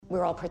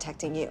we're all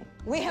protecting you.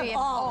 We have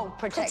all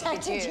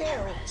protected you.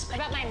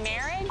 About my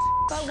marriage?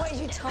 But what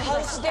you told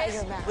us about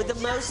your marriage. With the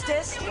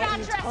mostest? What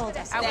you told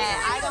us. Don't ever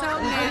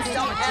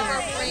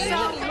bring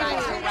anybody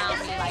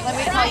around me like Let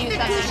me tell you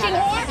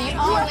something. The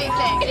only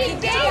thing.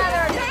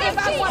 If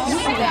I wanted to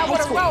say that, I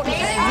would have wrote it.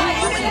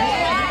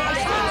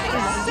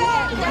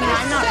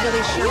 I'm not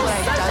really sure what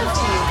I've done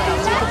to you, but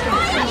I'll take it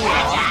from you.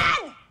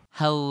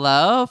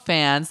 Hello,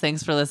 fans.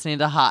 Thanks for listening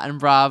to Hot and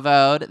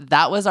Bravoed.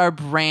 That was our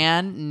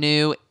brand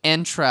new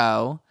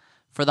intro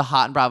for the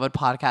Hot and Bravoed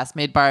podcast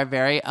made by our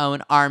very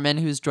own Armin,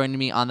 who's joining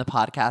me on the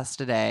podcast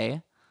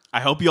today. I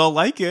hope you all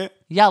like it.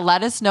 Yeah,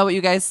 let us know what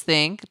you guys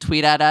think.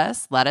 Tweet at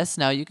us. Let us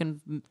know. You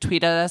can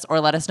tweet at us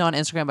or let us know on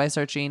Instagram by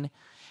searching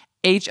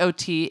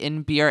HOT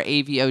in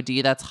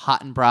BRAVOD. That's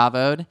Hot and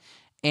Bravoed.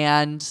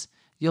 And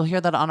you'll hear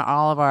that on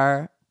all of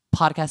our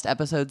podcast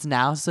episodes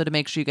now. So to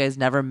make sure you guys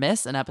never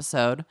miss an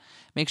episode,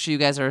 make sure you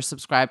guys are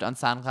subscribed on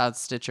SoundCloud,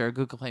 Stitcher,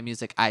 Google Play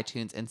Music,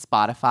 iTunes, and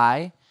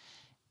Spotify.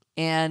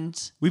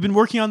 And we've been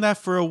working on that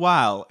for a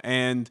while,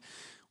 and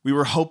we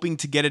were hoping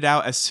to get it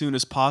out as soon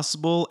as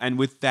possible. And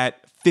with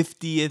that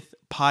 50th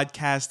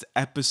podcast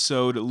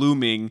episode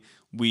looming,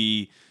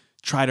 we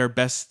tried our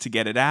best to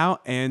get it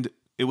out, and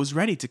it was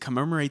ready to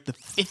commemorate the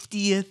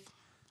 50th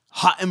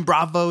Hot and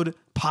Bravoed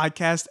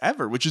podcast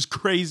ever, which is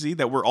crazy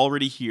that we're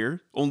already here,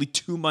 only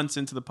 2 months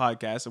into the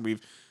podcast, and we've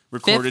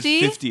recorded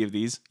 50 of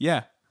these.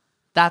 Yeah.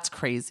 That's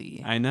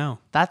crazy. I know.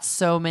 That's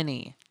so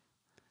many.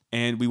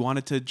 And we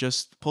wanted to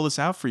just pull this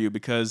out for you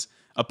because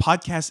a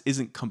podcast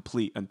isn't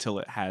complete until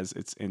it has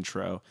its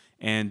intro.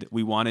 And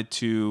we wanted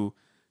to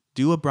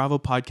do a Bravo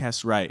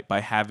podcast right by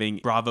having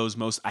Bravo's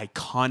most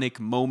iconic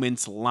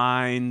moments,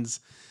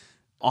 lines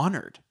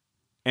honored.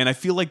 And I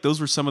feel like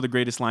those were some of the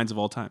greatest lines of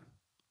all time.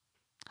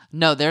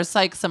 No, there's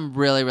like some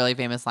really, really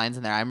famous lines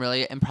in there. I'm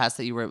really impressed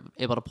that you were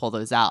able to pull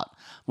those out.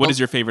 What is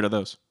your favorite of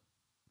those?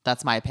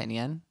 That's my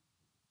opinion.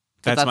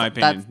 That's my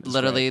opinion. That's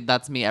literally,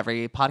 that's me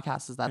every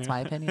podcast that's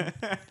my opinion.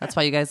 That's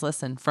why you guys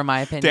listen, for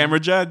my opinion. Damn, we're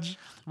judge.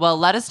 Well,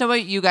 let us know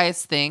what you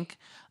guys think.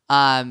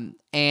 And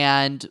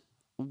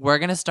we're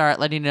going to start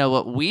letting you know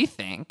what we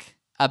think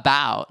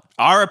about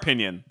our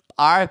opinion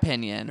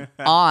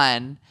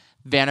on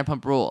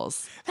Vanderpump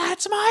Rules.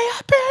 That's my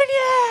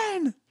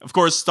opinion. Of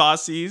course,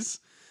 Stassi's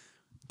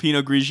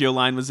Pinot Grigio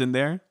line was in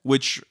there,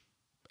 which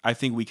I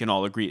think we can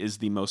all agree is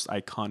the most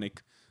iconic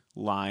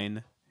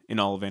line in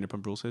all of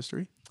Vanderpump Rules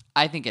history.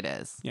 I think it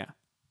is. Yeah.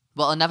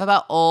 Well, enough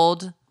about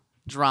old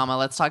drama.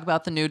 Let's talk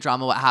about the new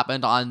drama, what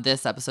happened on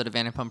this episode of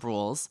Vanderpump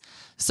Rules.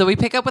 So we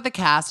pick up with the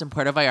cast in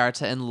Puerto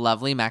Vallarta in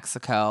lovely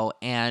Mexico,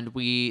 and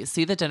we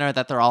see the dinner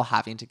that they're all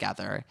having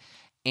together.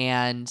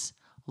 And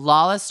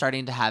Lala's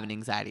starting to have an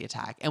anxiety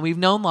attack. And we've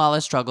known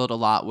Lala struggled a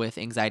lot with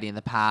anxiety in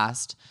the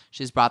past.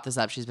 She's brought this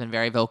up. She's been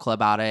very vocal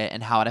about it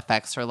and how it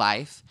affects her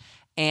life.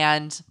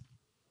 And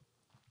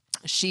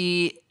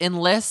she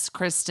enlists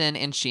Kristen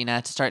and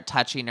Sheena to start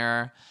touching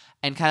her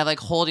and kind of like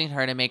holding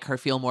her to make her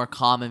feel more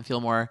calm and feel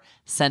more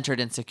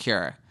centered and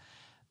secure.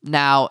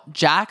 Now,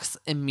 Jax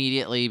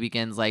immediately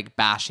begins like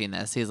bashing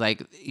this. He's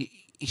like,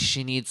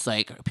 she needs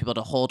like people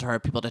to hold her,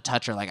 people to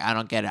touch her. Like, I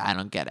don't get it. I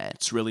don't get it.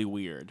 It's really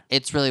weird.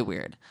 It's really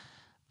weird.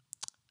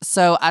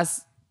 So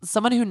as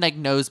someone who like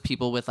knows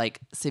people with like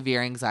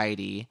severe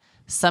anxiety,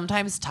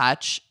 sometimes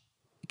touch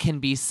can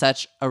be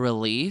such a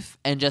relief,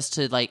 and just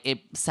to like, it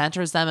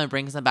centers them and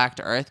brings them back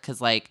to earth.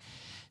 Cause like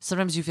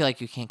sometimes you feel like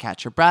you can't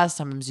catch your breath.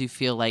 Sometimes you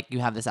feel like you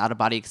have this out of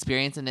body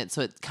experience in it. So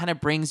it kind of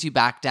brings you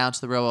back down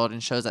to the real world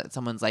and shows that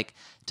someone's like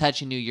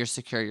touching you, you're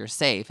secure, you're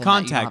safe. And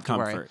contact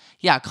comfort.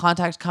 Yeah.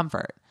 Contact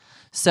comfort.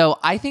 So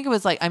I think it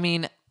was like, I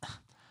mean,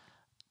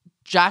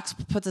 Jax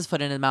puts his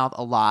foot in his mouth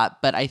a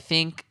lot, but I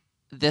think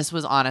this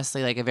was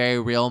honestly like a very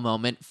real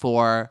moment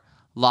for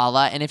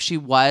Lala. And if she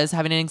was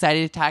having an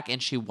anxiety attack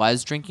and she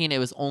was drinking, it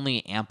was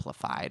only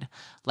amplified.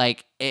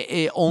 Like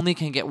it only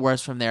can get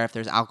worse from there if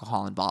there's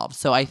alcohol involved.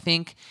 So I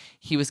think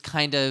he was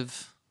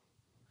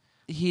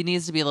he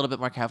needs to be a little bit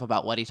more careful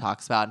about what he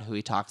talks about and who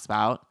he talks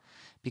about,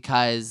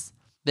 because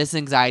this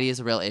anxiety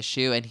is a real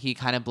issue, and he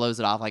kind of blows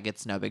it off like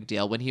it's no big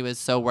deal when he was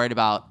so worried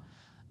about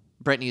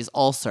Brittany's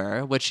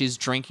ulcer, which she's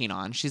drinking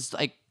on. She's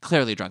like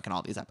clearly drunk in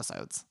all these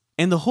episodes.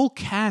 And the whole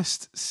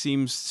cast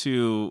seems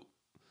to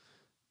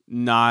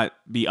not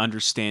be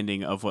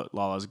understanding of what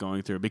Lala's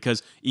going through,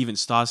 because even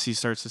Stassi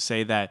starts to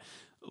say that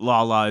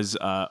Lala is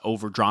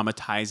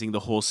over-dramatizing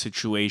the whole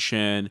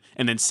situation,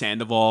 and then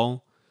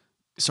Sandoval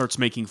starts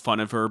making fun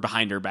of her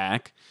behind her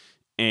back,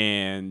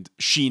 and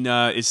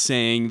Sheena is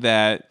saying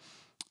that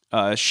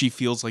she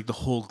feels like the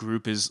whole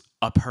group is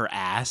up her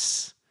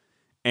ass,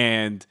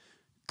 and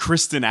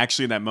Kristen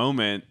actually in that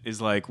moment is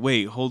like,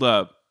 wait, hold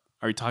up.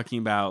 Are you talking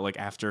about like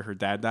after her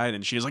dad died?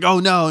 And she's like, oh,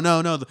 no.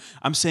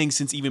 I'm saying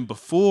since even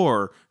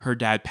before her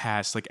dad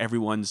passed, like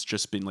everyone's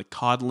just been like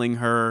coddling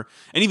her.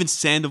 And even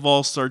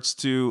Sandoval starts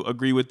to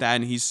agree with that.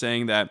 And he's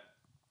saying that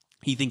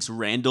he thinks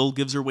Randall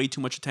gives her way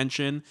too much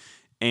attention.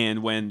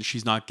 And when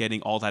she's not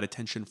getting all that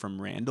attention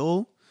from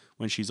Randall,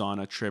 when she's on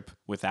a trip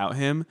without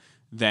him,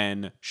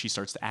 then she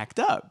starts to act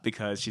up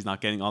because she's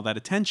not getting all that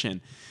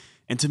attention.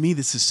 And to me,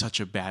 this is such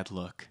a bad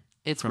look.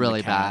 It's from the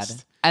really bad.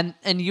 cast.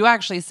 And you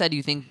actually said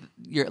you think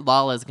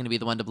Lala is going to be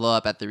the one to blow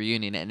up at the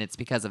reunion, and it's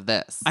because of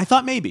this. I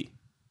thought maybe.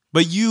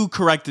 But you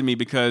corrected me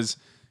because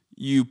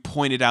you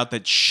pointed out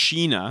that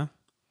Sheena,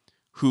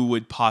 who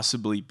would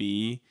possibly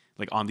be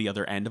like on the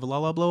other end of a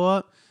Lala blow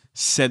up,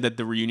 said that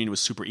the reunion was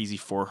super easy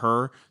for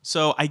her.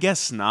 So I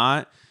guess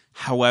not.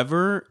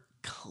 However,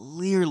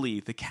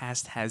 clearly the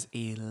cast has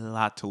a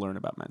lot to learn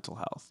about mental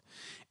health.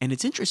 And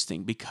it's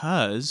interesting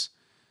because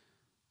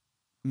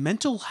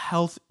mental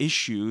health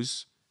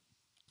issues,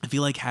 I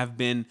feel like, have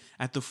been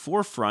at the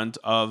forefront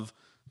of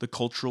the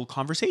cultural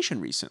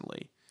conversation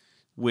recently,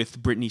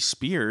 with Britney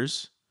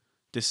Spears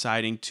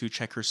deciding to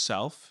check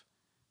herself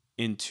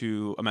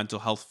into a mental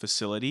health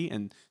facility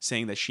and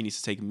saying that she needs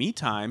to take me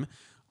time.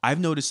 I've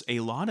noticed a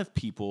lot of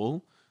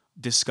people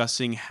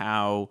discussing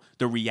how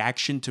the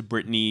reaction to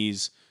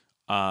Britney's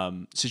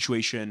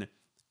situation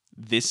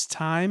this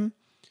time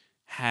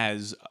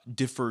has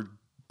differed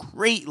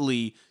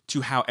greatly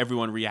to how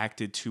everyone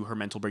reacted to her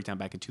mental breakdown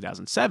back in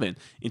 2007.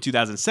 In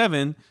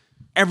 2007,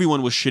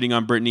 everyone was shitting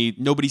on Britney.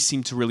 Nobody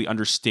seemed to really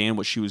understand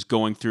what she was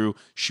going through.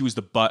 She was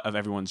the butt of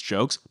everyone's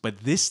jokes.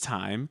 But this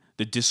time,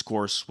 the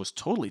discourse was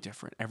totally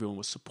different. Everyone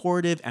was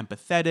supportive,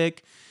 empathetic,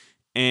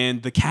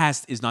 and the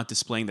cast is not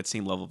displaying that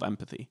same level of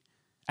empathy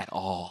at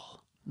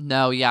all.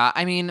 No, yeah.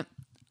 I mean,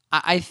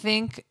 I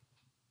think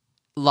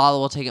Lala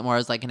will take it more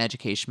as like an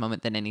education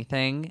moment than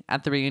anything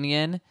at the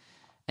reunion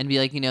and be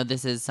like,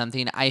 this is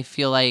something. I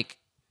feel like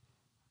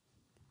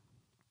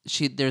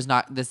there's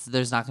not going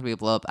to be a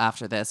blow up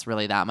after this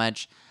really that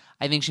much.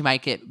 I think she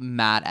might get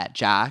mad at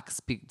Jax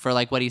for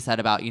like what he said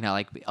about,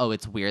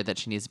 it's weird that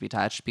she needs to be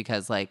touched,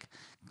 because like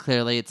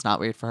clearly it's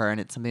not weird for her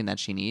and it's something that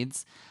she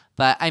needs.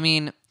 But I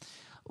mean,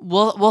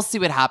 we'll see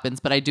what happens,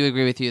 but I do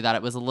agree with you that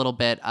it was a little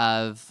bit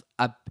of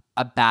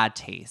a bad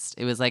taste.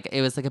 It was like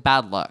a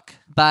bad look.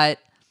 But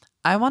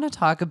I want to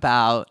talk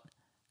about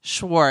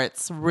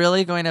Schwartz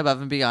really going above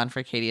and beyond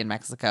for Katie in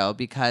Mexico,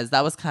 because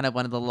that was kind of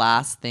one of the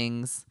last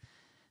things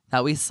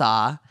that we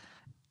saw.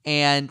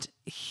 And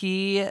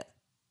he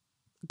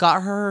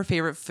got her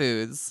favorite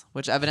foods,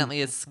 which evidently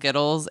is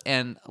Skittles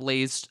and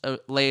Lay's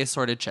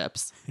assorted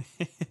chips.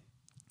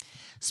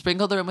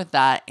 Sprinkled the room with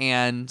that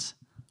and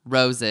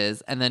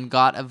roses, and then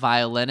got a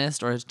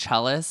violinist or a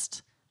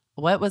cellist.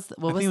 I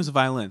think it was a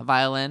violin. A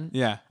violin?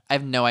 Yeah. I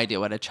have no idea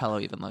what a cello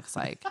even looks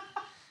like.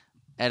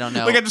 I don't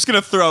know. Like, I'm just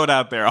going to throw it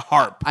out there. A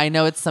harp. I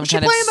know it's some Was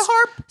kind she playing the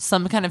harp?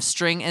 Some kind of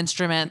string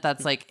instrument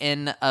that's like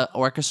in an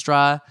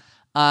orchestra.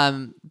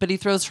 But he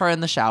throws her in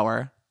the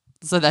shower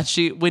so that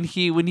when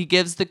he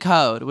gives the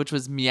code, which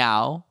was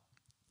meow,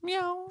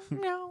 meow,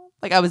 meow.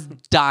 Like, I was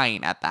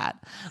dying at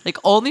that. Like,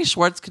 only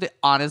Schwartz could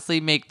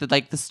honestly make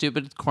the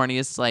stupid,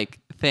 corniest like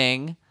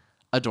thing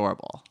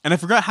adorable. And I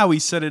forgot how he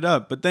set it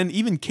up, but then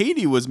even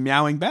Katie was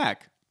meowing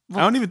back. I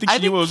don't even think she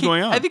knew what was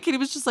going on. I think Katie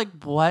was just like,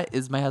 what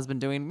is my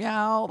husband doing?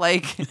 Meow.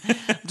 Like,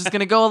 I'm just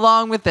going to go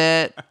along with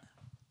it.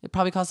 It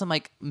probably cost him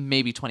like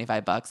maybe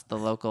 $25 at the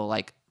local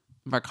like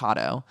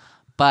Mercado.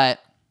 But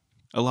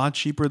a lot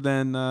cheaper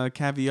than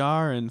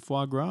caviar and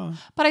foie gras.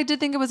 But I did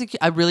think it was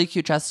a really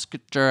cute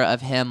gesture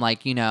of him,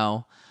 like,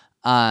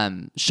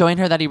 showing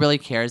her that he really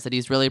cares, that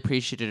he's really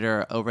appreciated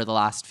her over the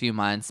last few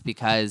months,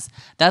 because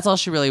that's all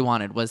she really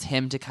wanted, was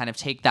him to kind of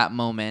take that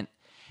moment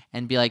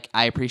and be like,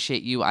 I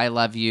appreciate you. I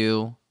love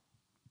you.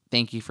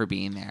 Thank you for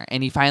being there.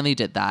 And he finally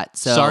did that.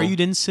 So sorry you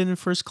didn't sit in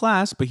first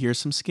class, but here's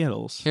some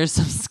Skittles. Here's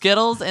some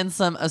Skittles and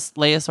some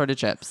Lay assorted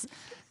chips,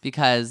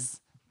 because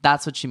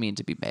that's what you mean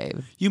to be babe.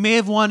 You may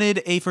have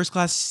wanted a first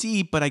class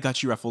seat, but I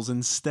got you Ruffles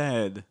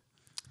instead.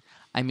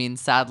 I mean,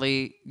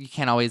 sadly, you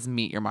can't always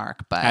meet your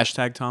mark, but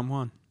Hashtag Tom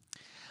Juan.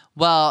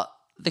 Well,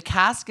 the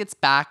cast gets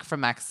back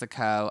from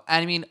Mexico.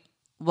 And I mean,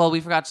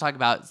 we forgot to talk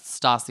about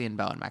Stassi and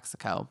Beau in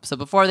Mexico. So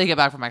before they get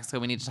back from Mexico,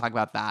 we need to talk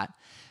about that,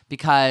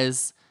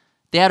 because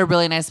they had a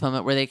really nice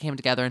moment where they came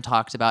together and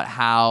talked about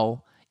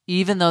how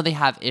even though they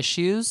have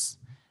issues,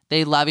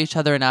 they love each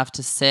other enough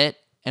to sit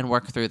and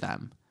work through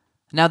them.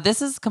 Now,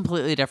 this is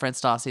completely different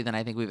Stassi than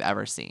I think we've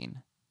ever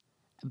seen.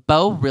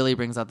 Beau really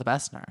brings out the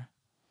best in her.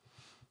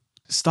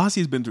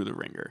 Stassi's been through the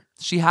ringer.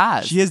 She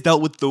has. She has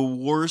dealt with the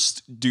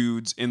worst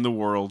dudes in the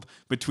world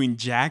between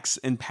Jax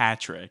and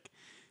Patrick.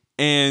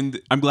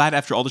 And I'm glad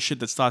after all the shit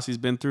that Stassi's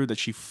been through that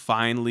she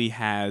finally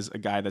has a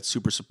guy that's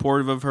super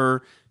supportive of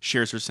her,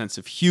 shares her sense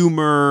of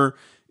humor,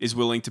 is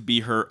willing to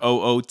be her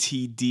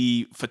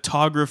OOTD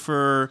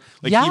photographer.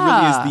 Like, he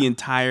really is the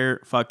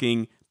entire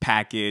fucking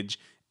package.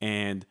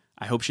 And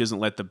I hope she doesn't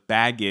let the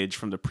baggage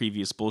from the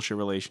previous bullshit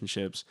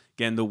relationships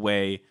get in the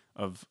way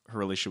of her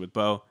relationship with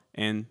Beau.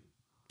 And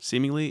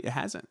seemingly it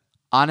hasn't.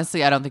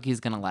 Honestly, I don't think he's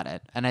going to let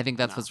it. And I think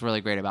that's what's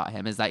really great about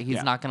him, is that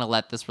he's not going to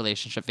let this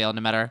relationship fail, no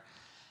matter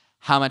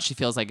how much she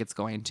feels like it's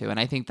going to. And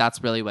I think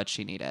that's really what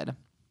she needed.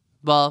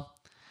 Well,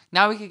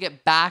 now we could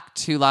get back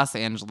to Los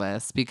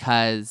Angeles,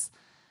 because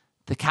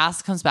the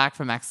cast comes back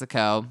from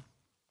Mexico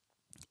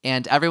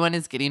and everyone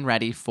is getting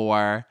ready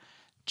for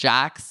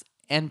Jax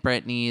and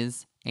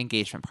Brittany's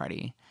engagement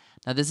party.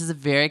 Now, this is a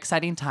very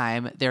exciting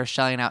time. They're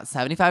shelling out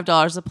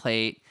 $75 a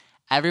plate.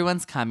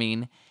 everyone's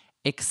coming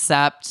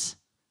except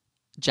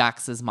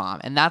Jax's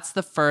mom. And that's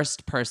the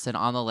first person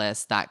on the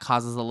list that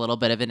causes a little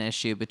bit of an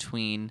issue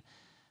between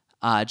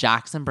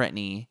Jax and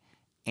Brittany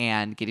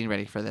and getting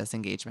ready for this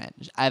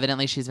engagement.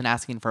 Evidently, she's been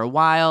asking for a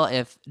while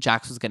if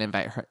Jax was going to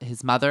invite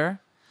his mother,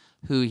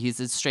 who he's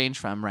estranged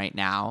from right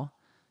now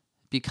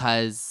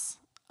because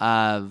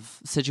of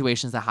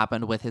situations that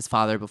happened with his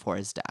father before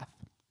his death.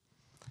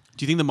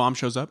 Do you think the mom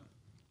shows up?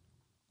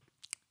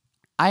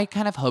 I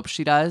kind of hope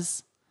she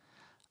does.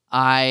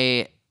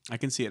 I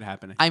can see it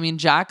happening. I mean,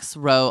 Jax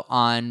wrote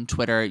on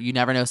Twitter, you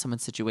never know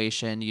someone's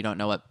situation. You don't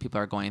know what people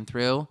are going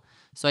through.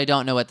 So I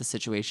don't know what the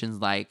situation's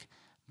like.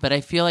 But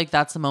I feel like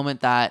that's a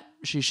moment that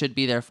she should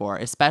be there for,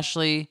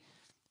 especially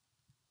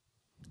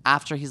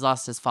after he's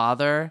lost his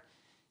father.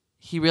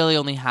 He really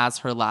only has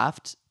her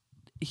left.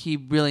 He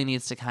really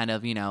needs to kind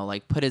of,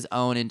 like put his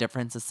own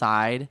indifference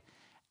aside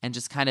and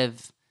just kind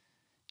of,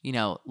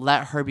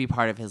 let her be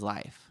part of his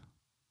life.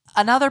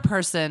 Another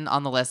person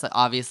on the list that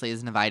obviously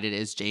isn't invited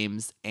is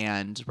James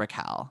and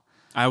Raquel.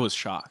 I was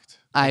shocked.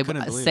 I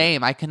couldn't believe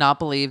it. I could not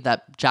believe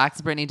that Jax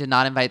and Brittany did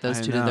not invite those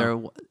two to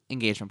their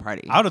engagement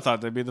party. I would have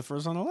thought they'd be the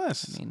first on the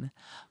list.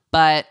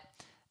 But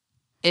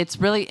it's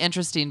really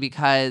interesting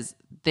because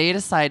they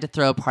decide to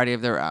throw a party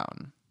of their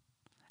own.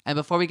 And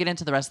before we get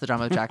into the rest of the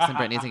drama of Jax and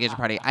Brittany's engagement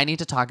party, I need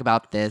to talk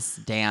about this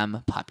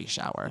damn puppy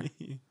shower.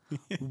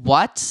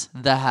 What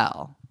the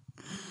hell?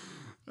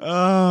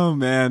 Oh,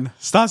 man.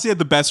 Stassi had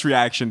the best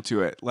reaction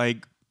to it.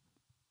 Like,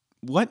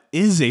 what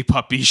is a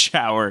puppy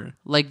shower?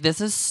 Like,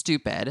 this is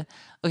stupid.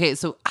 Okay,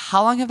 so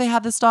how long have they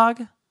had this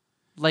dog?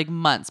 Like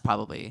months,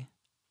 probably.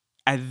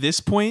 At this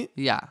point?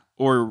 Yeah.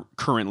 Or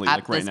currently, At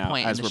like right this now,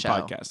 point as in we're the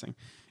show. podcasting?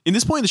 In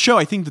this point in the show,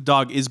 I think the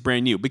dog is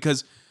brand new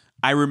because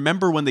I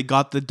remember when they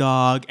got the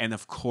dog, and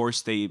of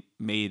course they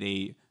made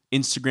a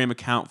Instagram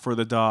account for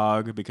the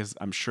dog because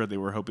I'm sure they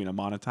were hoping to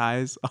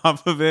monetize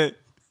off of it.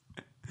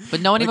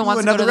 But no one Like, even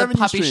wants to go another to the revenue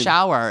puppy stream.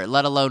 shower,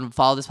 let alone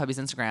follow this puppy's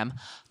Instagram.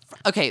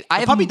 Okay,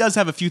 The puppy does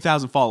have a few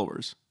thousand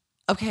followers,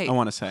 Okay, I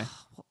want to say.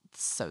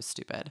 so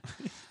stupid.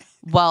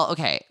 Well,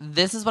 okay,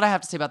 this is what I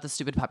have to say about this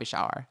stupid puppy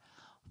shower.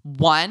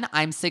 One,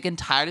 I'm sick and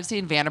tired of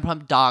seeing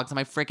Vanderpump Dogs on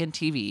my freaking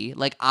TV.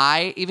 Like,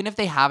 even if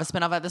they have a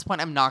spinoff at this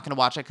point, I'm not going to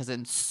watch it because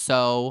it's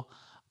so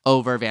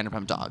over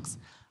Vanderpump Dogs.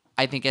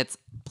 I think it's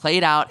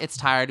played out. It's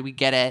tired. We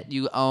get it.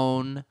 You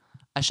own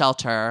a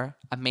shelter.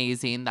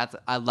 Amazing.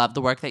 I love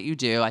the work that you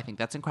do. I think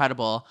that's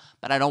incredible.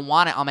 But I don't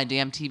want it on my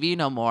damn TV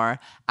no more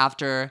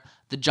after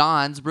the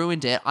Johns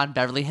ruined it on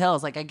Beverly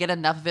Hills. Like, I get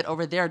enough of it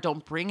over there.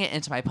 Don't bring it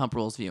into my Pump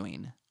Rules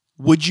viewing.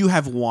 Would you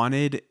have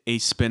wanted a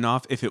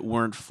spinoff if it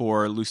weren't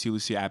for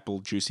Lucy Apple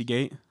Juicy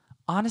Gate?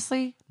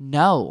 Honestly,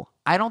 no.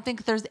 I don't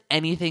think there's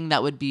anything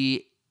that would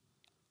be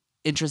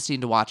interesting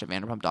to watch at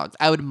Vanderpump Dogs.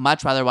 I would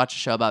much rather watch a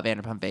show about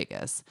Vanderpump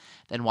Vegas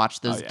than watch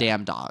those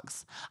damn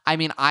dogs. I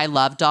mean, I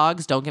love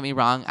dogs. Don't get me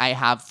wrong. I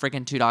have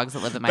freaking 2 dogs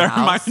that live in my That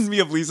house. reminded me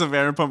of Lisa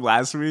Vanderpump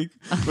last week,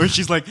 where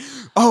she's like,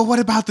 "Oh, what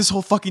about this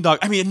whole fucking dog?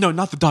 I mean, no,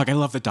 not the dog. I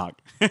love the dog."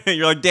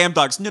 You're like, "Damn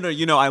dogs."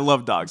 No, I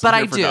love dogs. But I'm I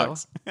here for do.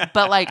 dogs.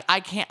 But like,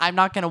 I'm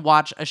not going to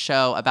watch a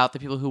show about the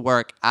people who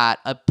work at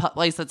a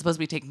place that's supposed to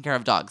be taking care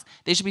of dogs.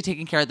 They should be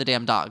taking care of the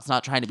damn dogs,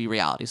 not trying to be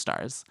reality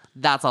stars.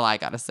 That's all I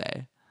got to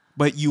say.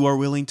 But you are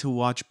willing to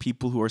watch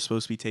people who are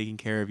supposed to be taking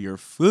care of your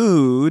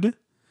food,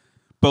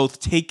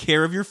 both take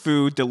care of your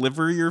food,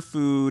 deliver your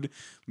food,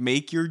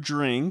 make your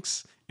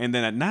drinks, and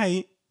then at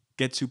night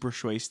get super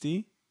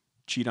schwasty,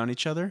 cheat on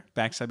each other,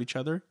 backstab each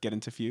other, get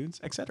into feuds,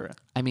 etc.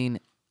 I mean,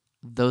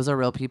 those are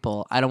real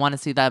people. I don't want to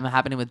see that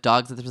happening with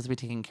dogs that they're supposed to be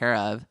taking care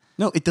of.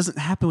 No, it doesn't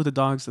happen with the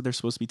dogs that they're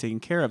supposed to be taking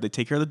care of. They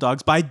take care of the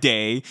dogs by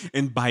day,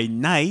 and by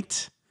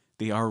night,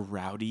 they are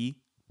rowdy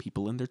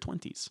people in their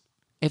 20s.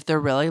 If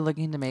they're really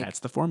looking to make That's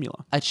the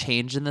formula. a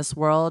change in this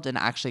world and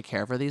actually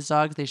care for these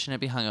dogs, they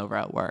shouldn't be hungover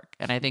at work.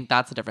 And I think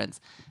that's the difference.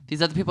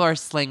 These other people are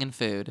slinging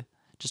food,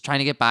 just trying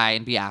to get by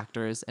and be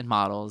actors and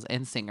models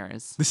and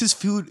singers. This is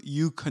food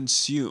you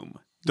consume.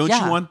 Don't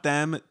Yeah. you want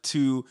them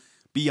to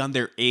be on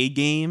their A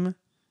game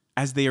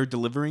as they are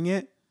delivering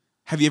it?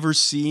 Have you ever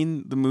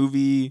seen the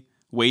movie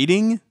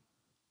Waiting?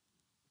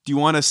 Do you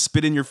want to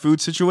spit in your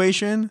food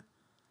situation?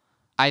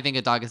 I think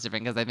a dog is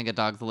different because I think a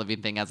dog's a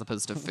living thing as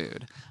opposed to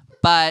food.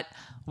 But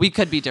we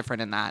could be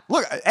different in that.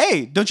 Look,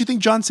 hey, don't you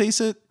think John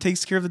Sesa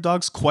takes care of the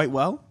dogs quite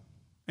well?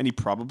 And he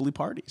probably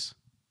parties.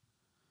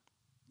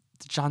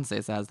 John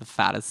Cesa has the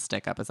fattest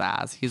stick up his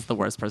ass. He's the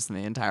worst person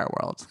in the entire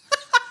world.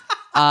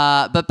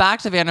 But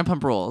back to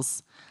Vanderpump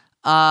Rules.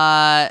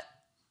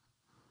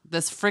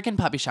 This freaking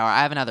puppy shower,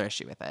 I have another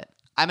issue with it.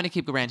 I'm going to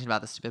keep ranting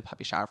about this stupid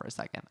puppy shower for a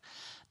second.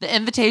 The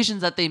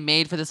invitations that they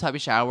made for this puppy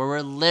shower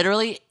were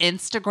literally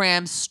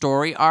Instagram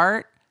story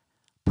art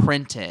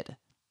printed.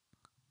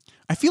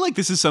 I feel like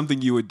this is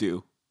something you would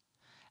do.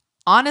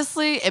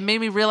 Honestly, it made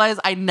me realize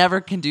I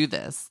never can do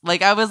this.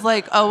 Like, I was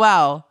like, oh,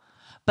 wow.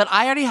 But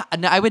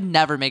I would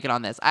never make it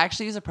on this. I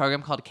actually use a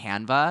program called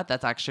Canva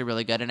that's actually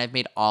really good. And I've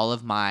made all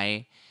of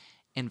my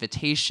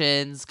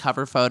invitations,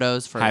 cover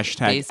photos for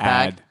Hashtag Base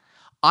Bag. ad.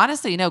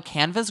 Honestly,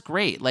 Canva's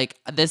great. Like,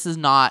 this is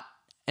not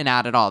an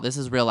ad at all. This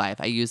is real life.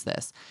 I use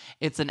this.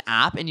 It's an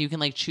app and you can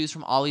like choose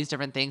from all these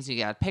different things. You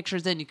can add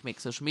pictures in, you can make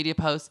social media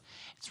posts.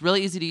 It's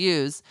really easy to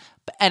use.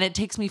 And it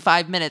takes me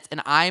 5 minutes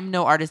and I'm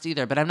no artist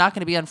either, but I'm not going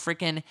to be on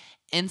freaking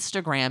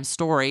Instagram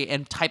story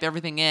and type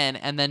everything in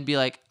and then be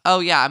like, oh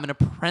yeah, I'm going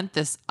to print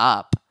this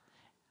up,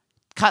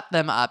 cut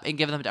them up and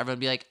give them to everyone.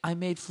 Be like, I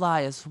made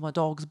flyers for my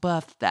dog's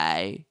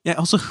birthday. Yeah.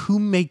 Also, who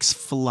makes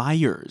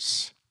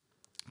flyers?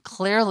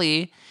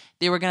 Clearly,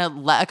 they were going to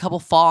let a couple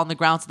fall on the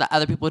ground so that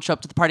other people would show up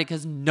to the party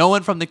because no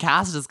one from the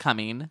cast is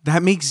coming.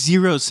 That makes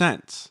zero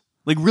sense.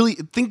 Like, really,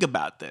 think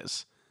about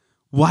this.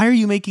 Why are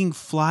you making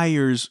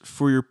flyers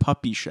for your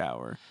puppy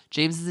shower?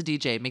 James is a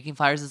DJ. Making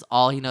flyers is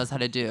all he knows how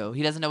to do.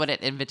 He doesn't know what an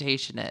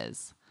invitation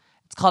is.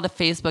 It's called a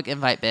Facebook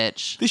invite,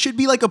 bitch. This should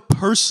be like a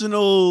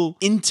personal,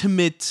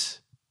 intimate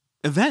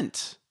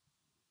event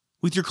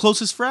with your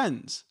closest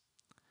friends.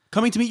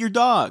 Coming to meet your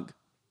dog.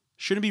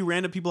 Shouldn't be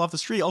random people off the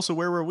street. Also,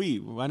 where were we?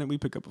 Why didn't we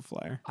pick up a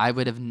flyer? I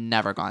would have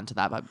never gone to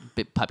that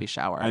puppy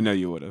shower. I know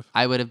you would have.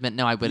 I would have been.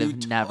 No, I would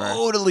have never.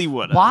 Totally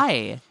would have.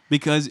 Why?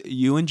 Because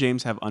you and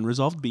James have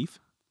unresolved beef,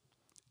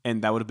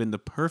 and that would have been the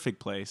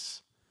perfect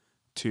place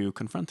to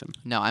confront him.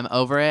 No, I'm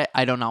over it.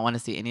 I do not want to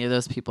see any of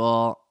those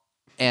people.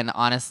 And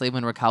honestly,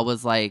 when Raquel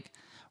was like,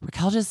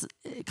 Raquel just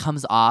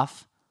comes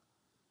off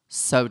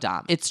so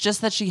dumb. It's just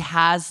that she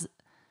has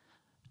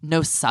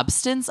no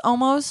substance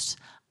almost.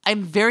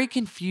 I'm very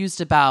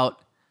confused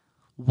about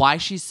why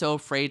she's so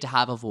afraid to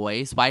have a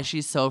voice, why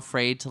she's so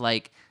afraid to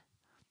like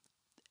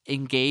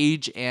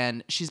engage,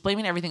 and she's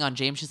blaming everything on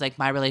James. She's like,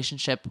 my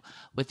relationship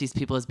with these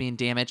people is being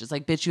damaged. It's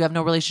like, bitch, you have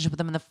no relationship with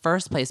them in the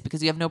first place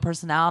because you have no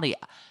personality.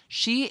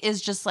 She is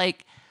just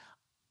like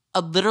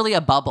literally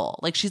a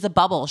bubble. Like she's a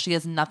bubble. She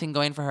has nothing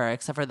going for her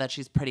except for that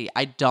she's pretty.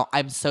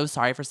 I'm so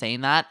sorry for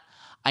saying that.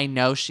 I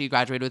know she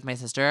graduated with my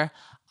sister.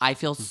 I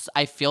feel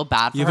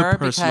bad for You her have a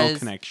personal because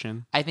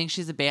connection. I think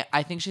she's a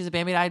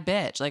Bambi-eyed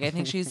bitch. Like I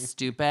think she's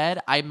stupid.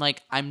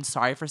 I'm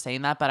sorry for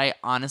saying that, but I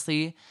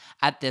honestly,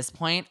 at this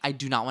point, I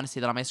do not want to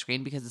see that on my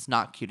screen because it's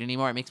not cute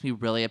anymore. It makes me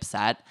really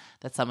upset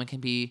that someone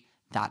can be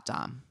that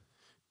dumb.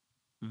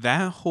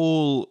 That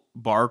whole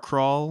bar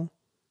crawl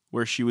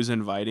where she was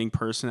inviting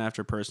person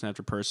after person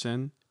after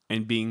person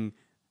and being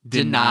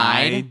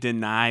denied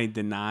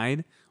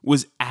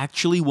was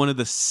actually one of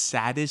the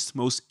saddest,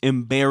 most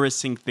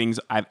embarrassing things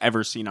I've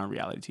ever seen on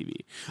reality TV.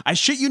 I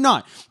shit you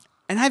not.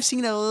 And I've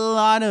seen a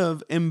lot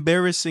of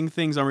embarrassing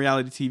things on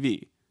reality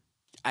TV.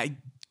 I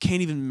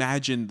can't even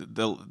imagine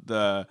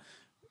the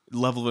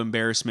level of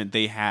embarrassment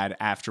they had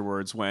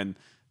afterwards when,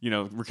 you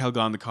know, Raquel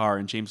got in the car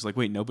and James was like,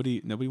 wait,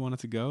 nobody wanted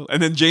to go? And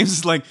then James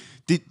is like,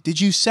 did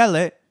you sell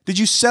it? Did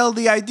you sell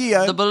the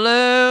idea? The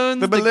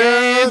balloons, the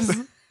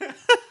games.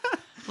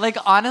 Like,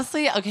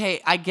 honestly,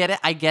 okay, I get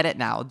it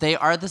now. They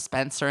are the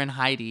Spencer and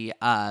Heidi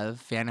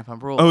of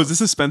Vanderpump Rules. Oh, is this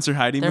a Spencer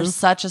Heidi They're move?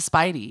 such a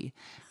Spidey.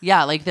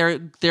 Yeah, like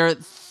they're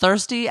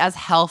thirsty as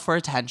hell for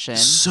attention.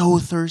 So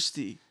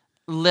thirsty.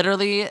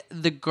 Literally,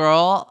 the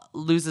girl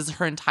loses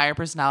her entire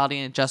personality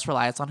and just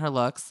relies on her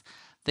looks.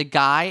 The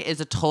guy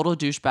is a total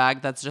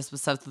douchebag that's just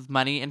obsessed with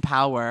money and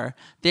power.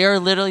 They are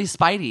literally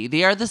Spidey.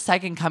 They are the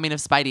second coming of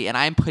Spidey, and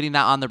I'm putting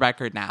that on the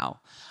record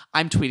now.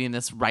 I'm tweeting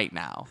this right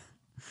now.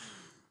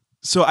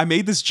 So I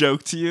made this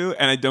joke to you,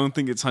 and I don't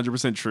think it's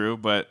 100% true,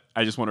 but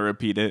I just want to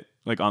repeat it,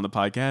 like, on the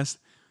podcast.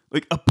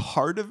 Like, a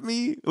part of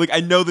me, like,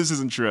 I know this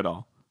isn't true at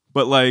all,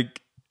 but,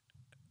 like,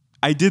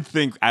 I did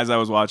think as I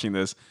was watching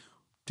this,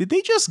 did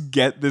they just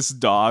get this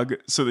dog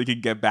so they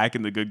could get back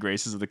in the good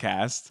graces of the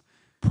cast?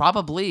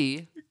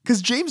 Probably.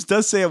 Because James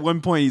does say at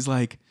one point, he's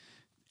like,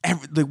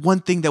 the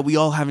one thing that we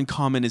all have in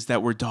common is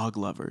that we're dog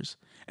lovers.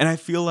 And I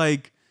feel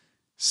like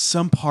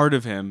some part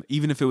of him,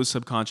 even if it was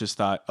subconscious,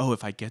 thought, oh,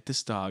 if I get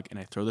this dog and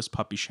I throw this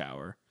puppy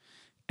shower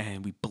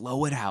and we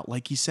blow it out,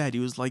 like he said, he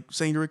was like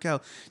saying to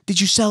Raquel,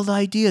 did you sell the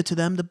idea to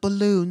them? The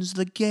balloons,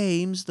 the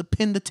games, the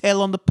pin the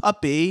tail on the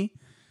puppy,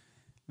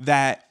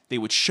 that they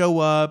would show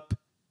up,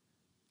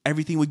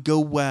 everything would go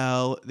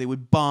well, they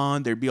would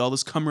bond, there'd be all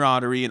this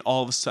camaraderie, and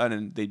all of a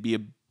sudden they'd be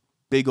a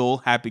big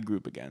old happy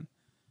group again.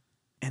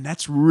 And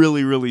that's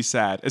really, really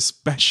sad,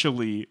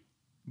 especially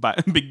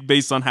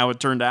based on how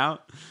it turned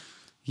out.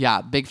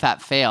 Yeah, big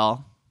fat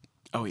fail.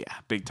 Oh, yeah,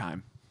 big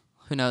time.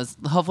 Who knows?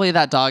 Hopefully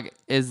that dog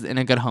is in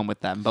a good home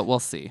with them, but we'll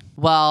see.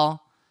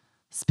 Well,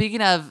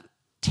 speaking of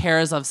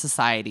terrors of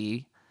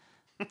society,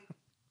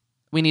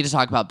 we need to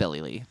talk about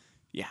Billie Lee.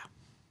 Yeah.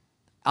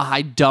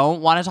 I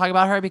don't want to talk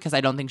about her because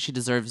I don't think she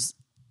deserves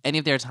any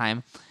of their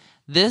time.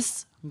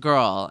 This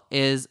girl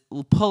is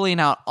pulling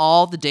out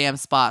all the damn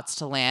spots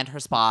to land her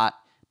spot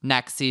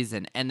next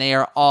season, and they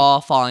are all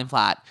falling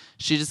flat.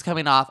 She's just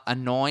coming off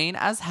annoying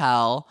as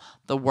hell,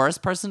 the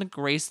worst person to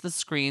grace the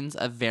screens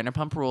of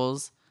Vanderpump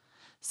Rules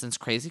since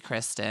Crazy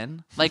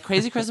Kristen. Like,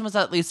 Crazy Kristen was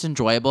at least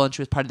enjoyable, and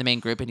she was part of the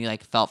main group, and you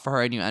like felt for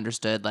her, and you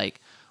understood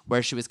like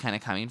where she was kind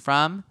of coming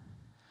from.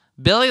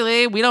 Billie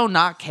Lee, we do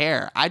not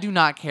care. I do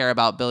not care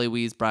about Billie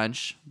Wee's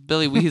brunch.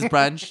 Billie Wee's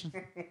brunch.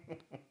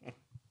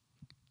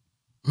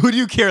 Who do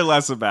you care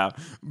less about,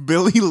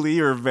 Billie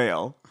Lee or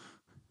Vale?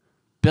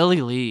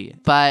 Billy Lee.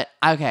 But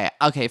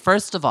okay.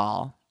 First of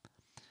all,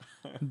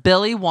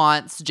 Billy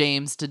wants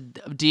James to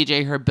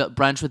DJ her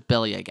brunch with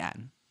Billy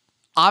again.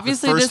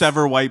 Obviously, the first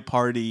ever white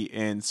party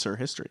in Sir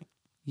history.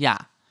 Yeah.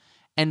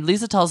 And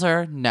Lisa tells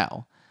her,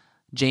 no.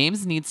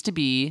 James needs to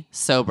be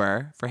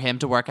sober for him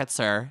to work at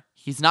Sir.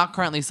 He's not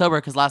currently sober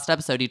because last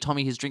episode he told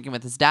me he's drinking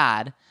with his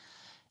dad.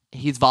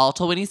 He's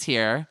volatile when he's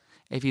here.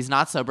 If he's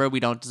not sober, we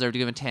don't deserve to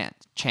give him a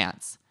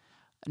chance.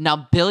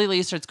 Now, Billy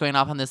Lee starts going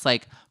off on this,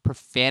 like,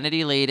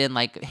 profanity-laden,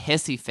 like,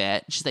 hissy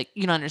fit. She's like,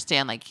 you don't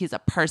understand. Like, he's a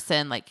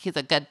person. Like, he's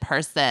a good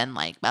person.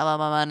 Like, blah, blah,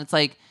 blah, blah. And it's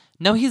like,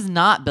 no, he's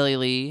not, Billy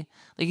Lee.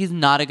 Like, he's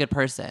not a good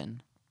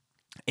person.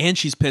 And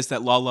she's pissed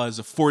that Lala has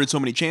afforded so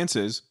many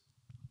chances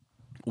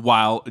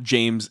while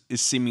James is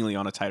seemingly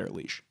on a tighter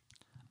leash.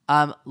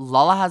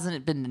 Lala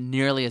hasn't been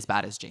nearly as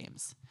bad as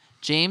James.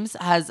 James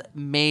has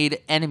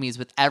made enemies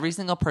with every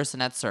single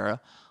person at Sir.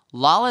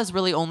 Lala is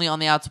really only on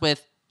the outs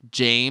with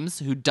James,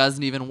 who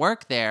doesn't even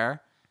work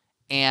there,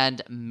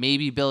 and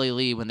maybe Billy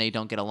Lee when they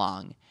don't get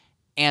along.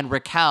 And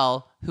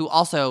Raquel, who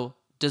also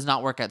does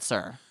not work at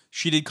Sir.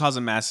 She did cause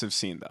a massive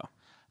scene, though.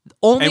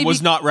 And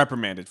was not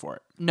reprimanded for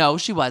it. No,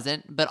 she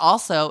wasn't. But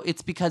also,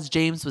 it's because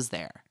James was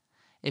there.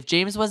 If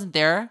James wasn't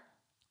there,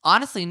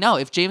 honestly, no.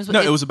 If James was...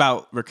 No, it was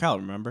about Raquel,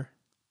 remember?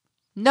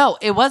 No,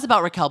 it was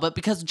about Raquel, but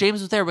because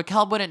James was there,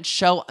 Raquel wouldn't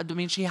show... I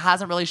mean, she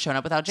hasn't really shown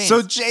up without James.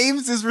 So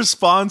James is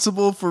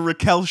responsible for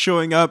Raquel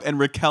showing up and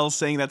Raquel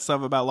saying that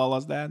stuff about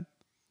Lala's dad?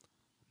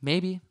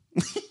 Maybe.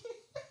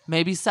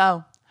 Maybe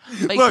so.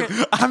 But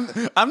Look,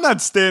 I'm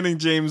not standing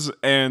James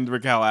and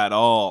Raquel at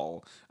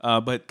all.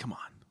 But come on.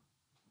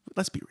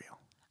 Let's be real.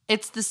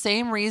 It's the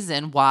same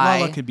reason why...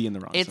 Lala could be in the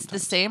wrong It's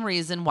sometimes. the same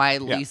reason why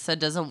Lisa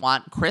doesn't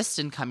want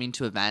Kristen coming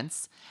to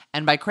events.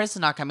 And by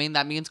Kristen not coming,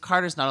 that means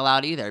Carter's not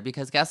allowed either.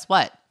 Because guess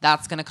what?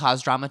 That's going to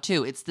cause drama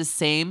too. It's the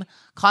same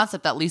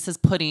concept that Lisa's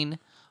putting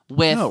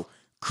with... No,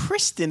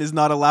 Kristen is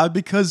not allowed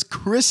because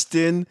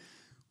Kristen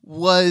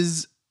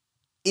was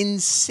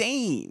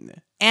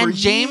insane. And for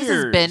James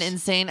years. has been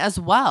insane as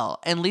well.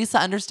 And Lisa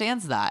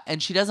understands that.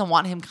 And she doesn't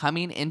want him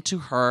coming into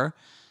her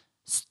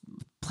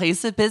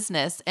place of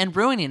business and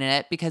ruining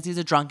it because he's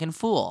a drunken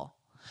fool.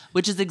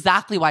 Which is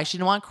exactly why she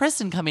didn't want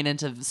Kristen coming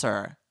into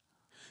Sir.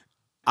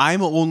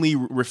 I'm only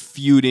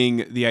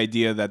refuting the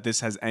idea that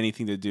this has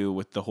anything to do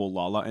with the whole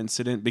Lala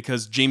incident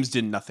because James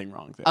did nothing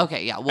wrong there.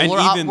 Okay, yeah. Well,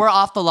 we're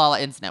off the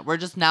Lala incident. We're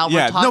just now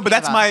we're talking no, but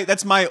that's about...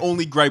 that's my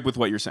only gripe with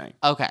what you're saying.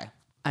 Okay.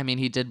 I mean,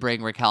 he did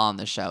bring Raquel on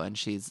the show, and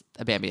she's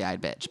a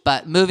Bambi-eyed bitch.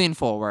 But moving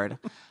forward,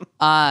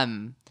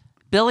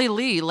 Billy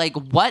Lee, like,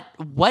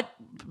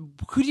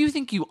 who do you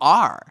think you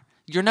are?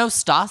 You're no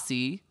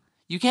Stassi.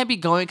 You can't be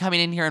coming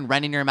in here and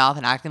running your mouth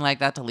and acting like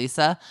that to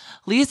Lisa.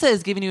 Lisa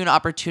is giving you an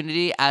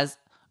opportunity as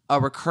a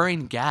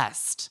recurring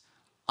guest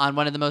on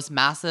one of the most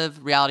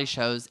massive reality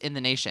shows in the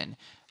nation.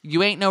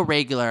 You ain't no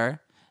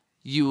regular.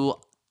 You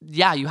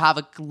have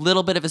a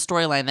little bit of a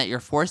storyline that you're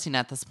forcing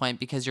at this point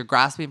because you're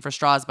grasping for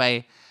straws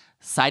by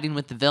siding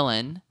with the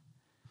villain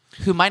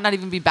who might not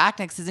even be back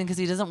next season because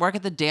he doesn't work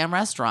at the damn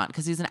restaurant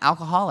because he's an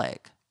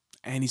alcoholic.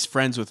 And he's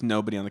friends with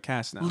nobody on the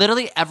cast now.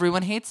 Literally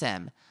everyone hates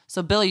him.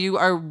 So Billy, you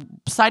are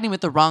siding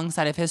with the wrong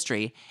side of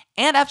history.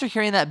 And after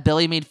hearing that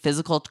Billy made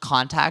physical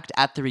contact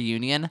at the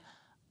reunion,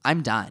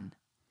 I'm done.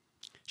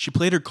 She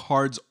played her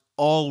cards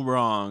all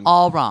wrong.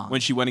 All wrong.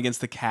 When she went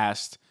against the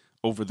cast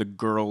over the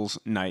girls'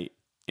 night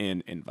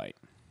in Invite.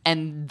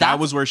 And that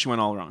was where she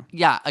went all wrong.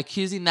 Yeah,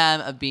 accusing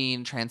them of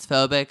being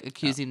transphobic,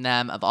 accusing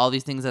them of all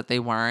these things that they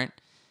weren't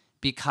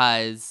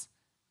because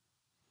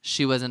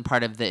she wasn't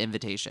part of the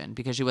invitation,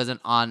 because she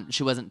wasn't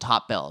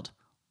top billed.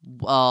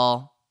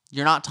 Well,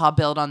 you're not top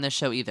billed on this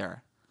show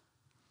either.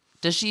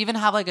 Does she even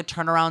have like a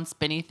turnaround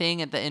spinny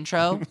thing at the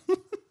intro?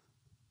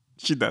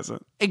 She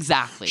doesn't.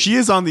 Exactly. She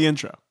is on the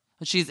intro.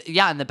 She's,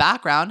 in the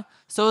background.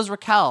 So is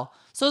Raquel.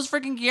 So is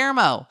freaking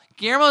Guillermo.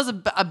 Guillermo's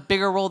a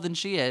bigger role than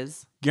she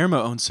is.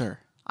 Guillermo owns Sir.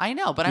 I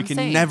know, but you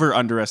can never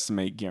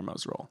underestimate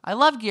Guillermo's role. I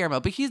love Guillermo,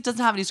 but he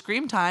doesn't have any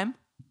screen time.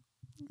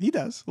 He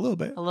does, a little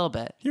bit. A little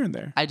bit. Here and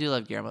there. I do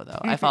love Guillermo, though.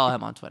 I follow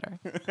him on Twitter.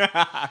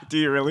 Do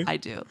you really? I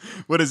do.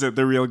 What is it?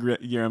 The real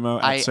Guillermo?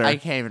 I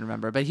can't even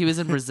remember, but he was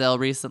in Brazil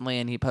recently,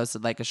 and he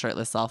posted like a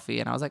shirtless selfie,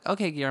 and I was like,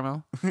 okay,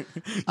 Guillermo. You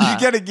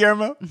get it,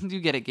 Guillermo? You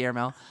get it,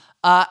 Guillermo.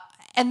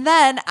 And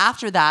then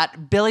after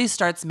that, Billy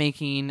starts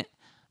making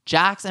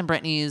Jax and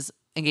Brittany's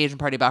engagement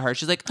party about her.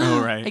 She's like,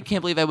 oh, right. I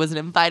can't believe I wasn't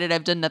invited.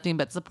 I've done nothing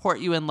but support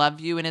you and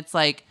love you. And it's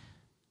like,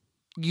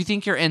 you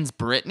think your end's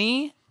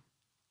Brittany?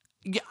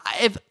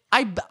 If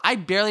I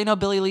barely know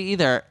Billy Lee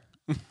either.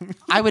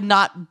 I would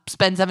not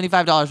spend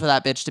 $75 for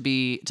that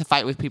bitch to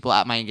fight with people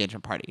at my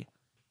engagement party.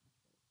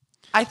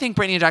 I think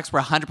Brittany and Jax were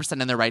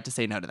 100% in their right to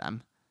say no to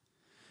them.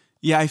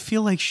 Yeah, I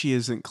feel like she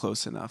isn't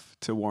close enough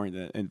to warrant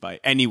an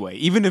invite. Anyway,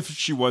 even if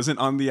she wasn't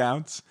on the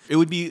outs, it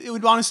would be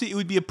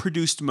a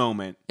produced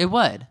moment. It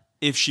would.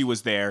 If she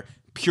was there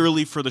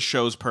purely for the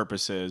show's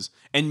purposes,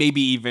 and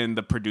maybe even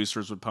the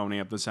producers would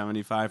pony up the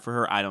 $75 for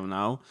her. I don't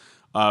know.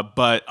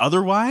 But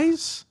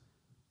otherwise,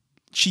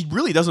 she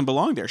really doesn't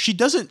belong there.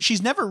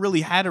 She's never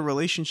really had a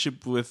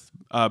relationship with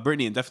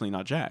Brittany, and definitely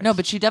not Jax. No,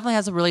 but she definitely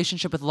has a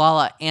relationship with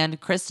Lala and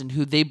Kristen,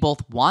 who they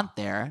both want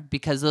there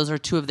because those are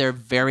two of their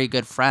very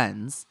good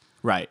friends.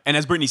 Right. And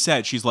as Brittany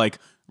said, she's like,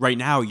 right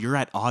now you're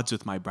at odds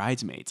with my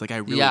bridesmaids. Like, I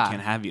really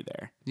can't have you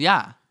there.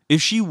 Yeah.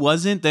 If she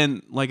wasn't,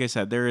 then like I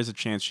said, there is a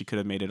chance she could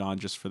have made it on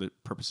just for the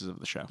purposes of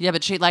the show. Yeah,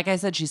 but she, like I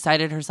said, she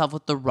sided herself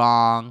with the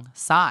wrong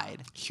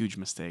side. Huge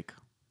mistake.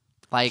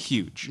 Like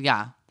Huge.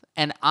 Yeah.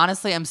 And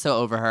honestly, I'm so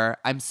over her.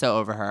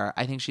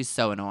 I think she's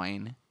so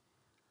annoying.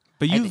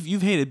 But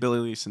you've hated Billie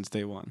Lee since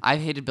day one.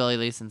 I've hated Billie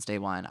Lee since day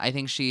one. I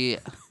think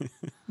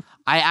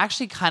I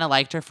actually kind of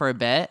liked her for a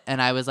bit,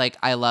 and I was like,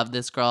 I love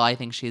this girl. I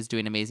think she's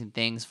doing amazing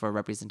things for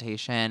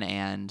representation,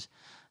 and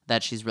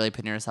that she's really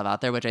putting herself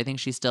out there, which I think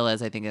she still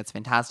is. I think that's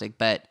fantastic.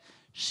 But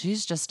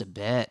she's just a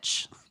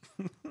bitch.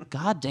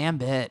 Goddamn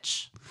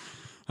bitch.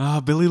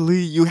 Billie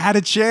Lee, you had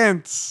a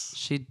chance.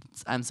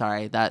 I'm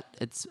sorry that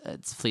it's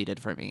fleeted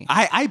for me.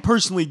 I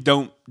personally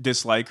don't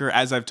dislike her.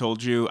 As I've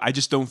told you, I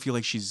just don't feel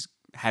like she's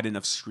had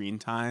enough screen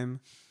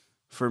time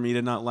for me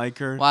to not like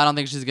her. Well, I don't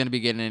think she's going to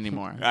be getting any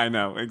more. I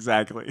know,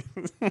 exactly.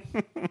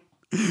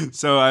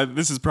 So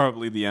this is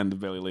probably the end of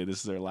Billie Lee.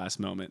 This is her last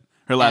moment.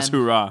 Her last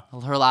hurrah.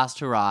 Her last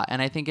hurrah.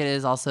 And I think it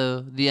is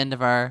also the end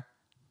of our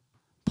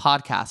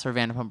podcast for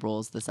Vanderpump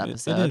Rules this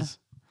episode. It is.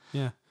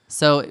 Yeah.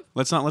 So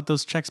let's not let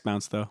those checks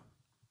bounce, though.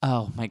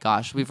 Oh my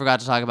gosh, we forgot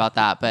to talk about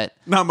that. But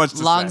not much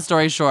to long say.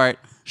 Story short,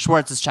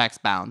 Schwartz's checks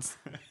bounce.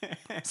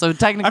 So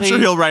technically, I'm sure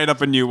he'll write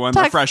up a new one,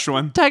 a fresh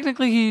one.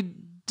 Technically, he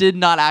did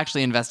not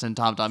actually invest in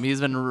TomTom.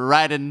 He's been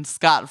riding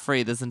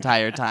scot-free this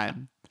entire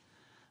time.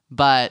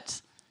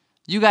 But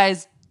you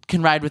guys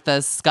can ride with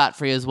us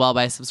scot-free as well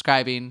by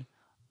subscribing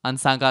on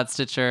SoundCloud,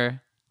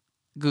 Stitcher,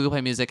 Google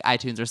Play Music,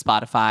 iTunes, or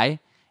Spotify.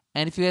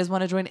 And if you guys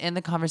want to join in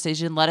the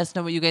conversation, let us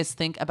know what you guys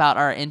think about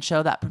our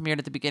intro that premiered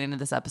at the beginning of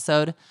this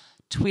episode.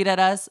 Tweet at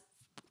us,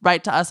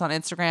 write to us on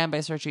Instagram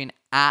by searching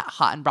at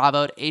Hot and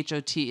Bravo,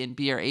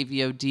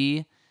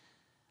 HOTNBRAVOD.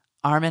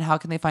 Armin, how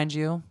can they find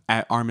you?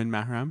 At Armin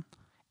Mahram.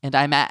 And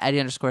I'm at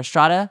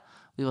Eddie_Estrada.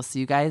 We will see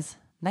you guys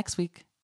next week.